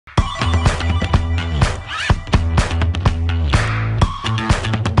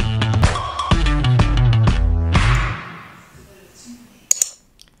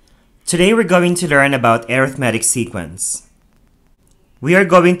Today we're going to learn about arithmetic sequence. We are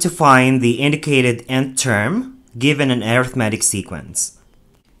going to find the indicated nth term given an arithmetic sequence.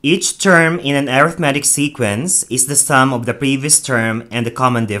 Each term in an arithmetic sequence is the sum of the previous term and the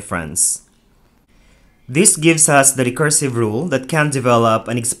common difference. This gives us the recursive rule that can develop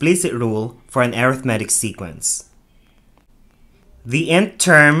an explicit rule for an arithmetic sequence. The nth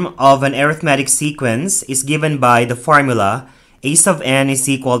term of an arithmetic sequence is given by the formula a sub n is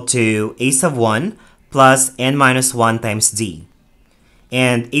equal to a sub 1 plus n minus 1 times d.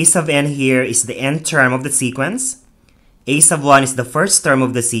 And a sub n here is the nth term of the sequence, a sub 1 is the first term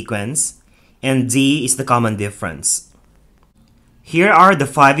of the sequence, and d is the common difference. Here are the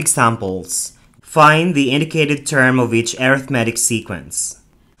 5 examples. Find the indicated term of each arithmetic sequence.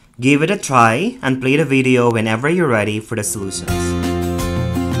 Give it a try and play the video whenever you're ready for the solutions.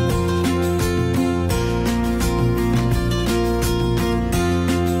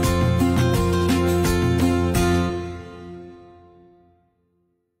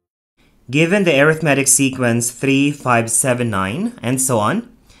 Given the arithmetic sequence 3, 5, 7, 9, and so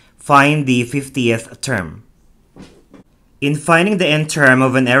on, find the 50th term. In finding the nth term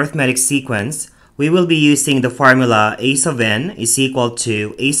of an arithmetic sequence, we will be using the formula a sub n is equal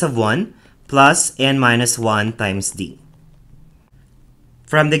to a sub 1 plus n minus 1 times d.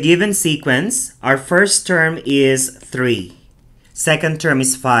 From the given sequence, our first term is 3, second term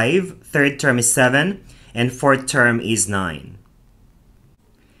is 5, third term is 7, and fourth term is 9.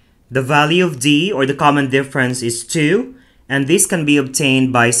 The value of d, or the common difference, is 2, and this can be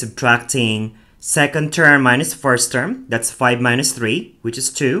obtained by subtracting second term minus first term, that's 5 minus 3, which is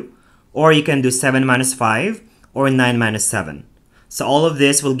 2, or you can do 7 minus 5, or 9 minus 7. So all of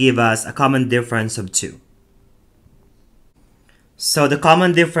this will give us a common difference of 2. So the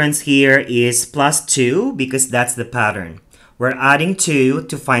common difference here is plus 2 because that's the pattern. We're adding 2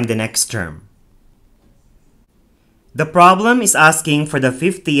 to find the next term. The problem is asking for the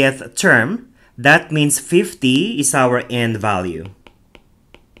 50th term. That means 50 is our n value.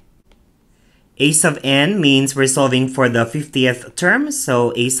 A sub n means we're solving for the 50th term,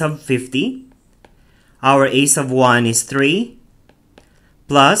 so a sub 50. Our a sub 1 is 3,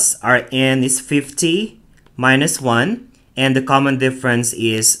 plus our n is 50 minus 1, and the common difference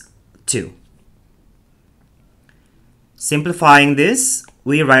is 2. Simplifying this,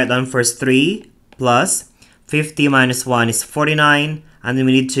 we write down first 3 plus 50 minus 1 is 49, and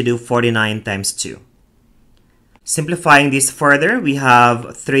we need to do 49 times 2. Simplifying this further, we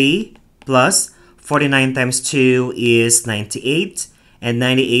have 3 plus 49 times 2 is 98, and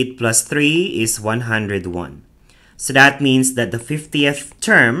 98 plus 3 is 101. So that means that the 50th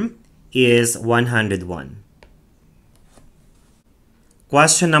term is 101.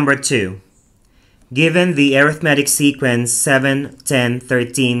 Question number 2. Given the arithmetic sequence 7, 10,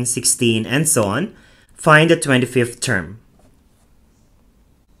 13, 16, and so on, find the 25th term.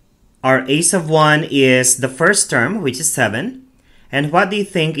 Our a sub 1 is the first term, which is 7. And what do you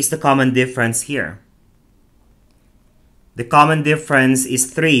think is the common difference here? The common difference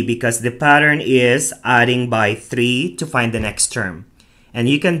is 3 because the pattern is adding by 3 to find the next term. And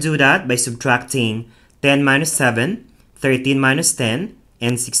you can do that by subtracting 10 minus 7, 13 minus 10,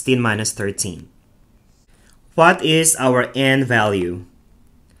 and 16 minus 13. What is our n value?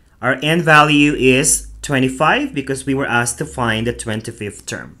 Our n value is 25 because we were asked to find the 25th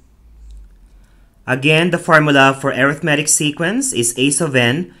term. Again, the formula for arithmetic sequence is a sub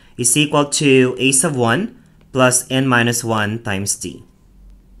n is equal to a sub 1 plus n minus 1 times d.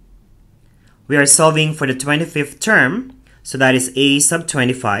 We are solving for the 25th term, so that is a sub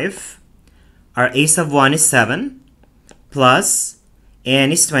 25. Our a sub 1 is 7 plus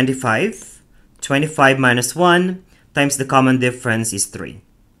n is 25. 25 minus 1 times the common difference is 3.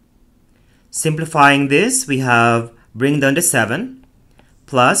 Simplifying this, we have bring down the 7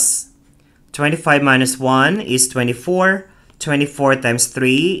 plus 25 minus 1 is 24. 24 times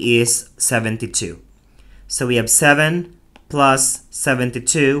 3 is 72. So we have 7 plus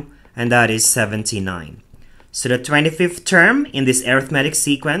 72, and that is 79. So the 25th term in this arithmetic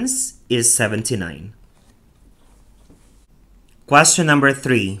sequence is 79. Question number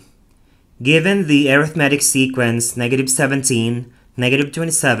 3. Given the arithmetic sequence negative 17, negative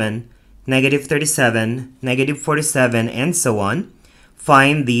 27, negative 37, negative 47, and so on,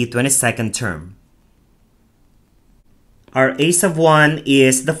 find the 22nd term. Our a sub 1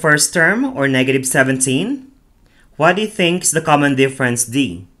 is the first term, or negative 17. What do you think is the common difference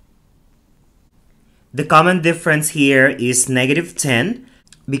d? The common difference here is negative 10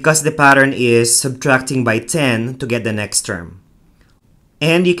 because the pattern is subtracting by 10 to get the next term.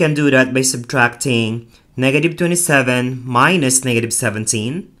 And you can do that by subtracting negative 27 minus negative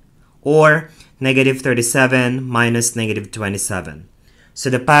 17, or negative 37 minus negative 27. So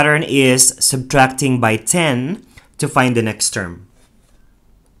the pattern is subtracting by 10 to find the next term.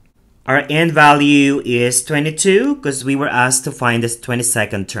 Our end value is 22 because we were asked to find the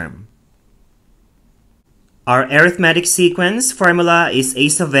 22nd term. Our arithmetic sequence formula is a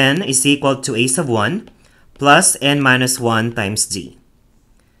sub n is equal to a sub 1 plus n minus 1 times d.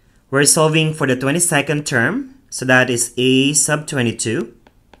 We're solving for the 22nd term, so that is a sub 22.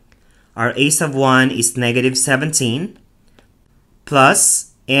 Our a sub 1 is negative 17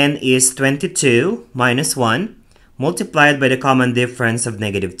 plus n is 22 minus 1 multiplied by the common difference of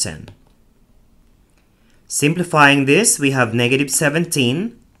negative 10. Simplifying this, we have negative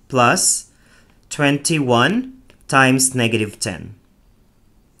 17 plus 21 times negative 10.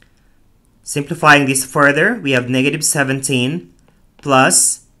 Simplifying this further, we have negative 17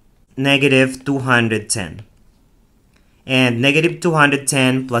 plus negative 210. And negative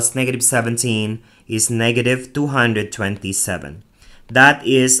 210 plus negative 17 is negative 227. That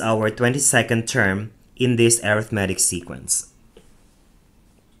is our 22nd term in this arithmetic sequence.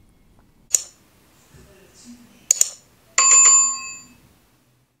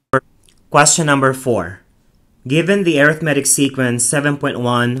 Question number 4. Given the arithmetic sequence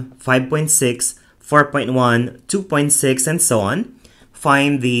 7.1, 5.6, 4.1, 2.6, and so on,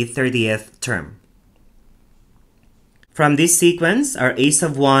 find the 30th term. From this sequence, our a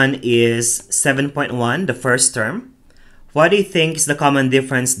sub 1 is 7.1, the first term. What do you think is the common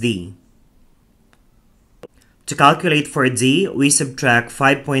difference d? To calculate for d, we subtract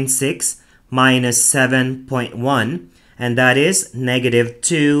 5.6 minus 7.1, and that is negative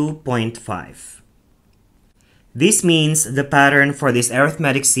 2.5. This means the pattern for this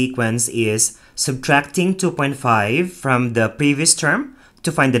arithmetic sequence is subtracting 2.5 from the previous term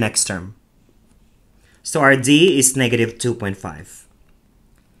to find the next term. So our d is negative 2.5.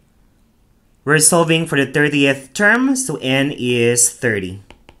 We're solving for the 30th term, so n is 30.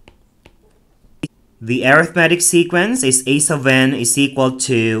 The arithmetic sequence is a sub n is equal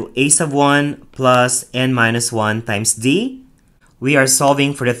to a sub 1 plus n minus 1 times d. We are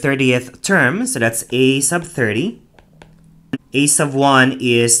solving for the 30th term, so that's a sub 30. A sub 1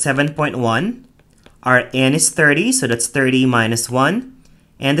 is 7.1. Our n is 30, so that's 30 minus 1.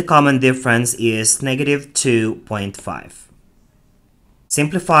 And the common difference is negative 2.5.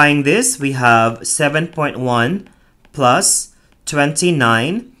 Simplifying this, we have 7.1 plus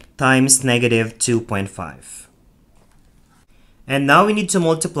 29 times negative 2.5. And now we need to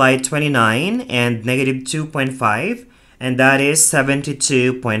multiply 29 and negative 2.5, and that is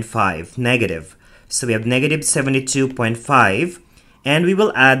 72.5 negative. So we have negative 72.5, and we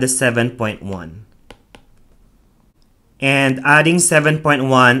will add the 7.1. And adding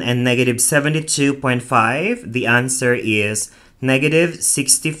 7.1 and negative 72.5, the answer is negative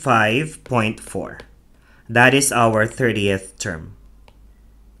 65.4. That is our 30th term.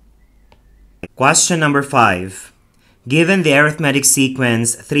 Question number 5. Given the arithmetic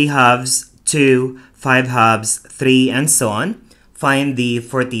sequence 3 halves, 2, 5 halves, 3, and so on, find the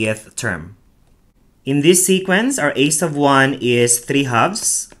 40th term. In this sequence, our a sub 1 is 3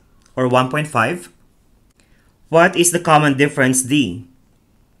 halves, or 1.5. What is the common difference d?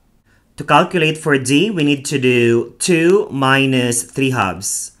 To calculate for d, we need to do 2 minus 3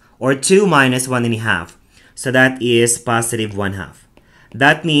 halves, or 2 minus 1.5. So that is positive 1/2.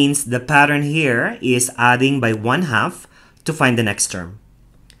 That means the pattern here is adding by 1/2 to find the next term.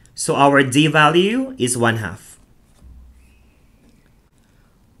 So our d value is 1/2.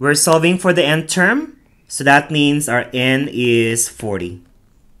 We're solving for the nth term, so that means our n is 40.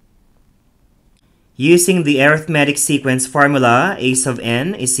 Using the arithmetic sequence formula, a sub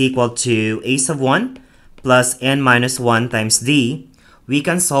n is equal to a sub 1 plus n minus 1 times d, we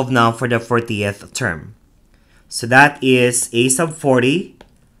can solve now for the 40th term. So that is a sub 40.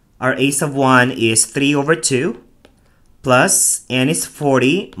 Our a sub 1 is 3 over 2 plus n is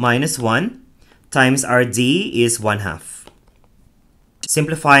 40 minus 1 times our d is 1/2.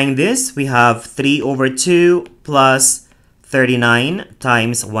 Simplifying this, we have 3 over 2 plus 39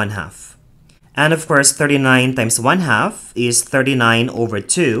 times 1/2. And of course, 39 times 1/2 is 39 over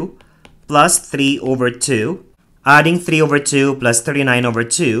 2 plus 3 over 2. Adding 3 over 2 plus 39 over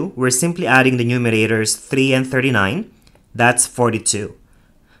 2, we're simply adding the numerators 3 and 39. That's 42.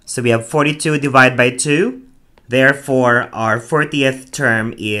 So we have 42 divided by 2. Therefore, our 40th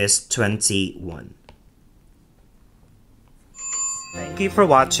term is 21. Thank you for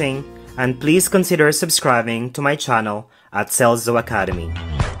watching, and please consider subscribing to my channel at Celzo Academy.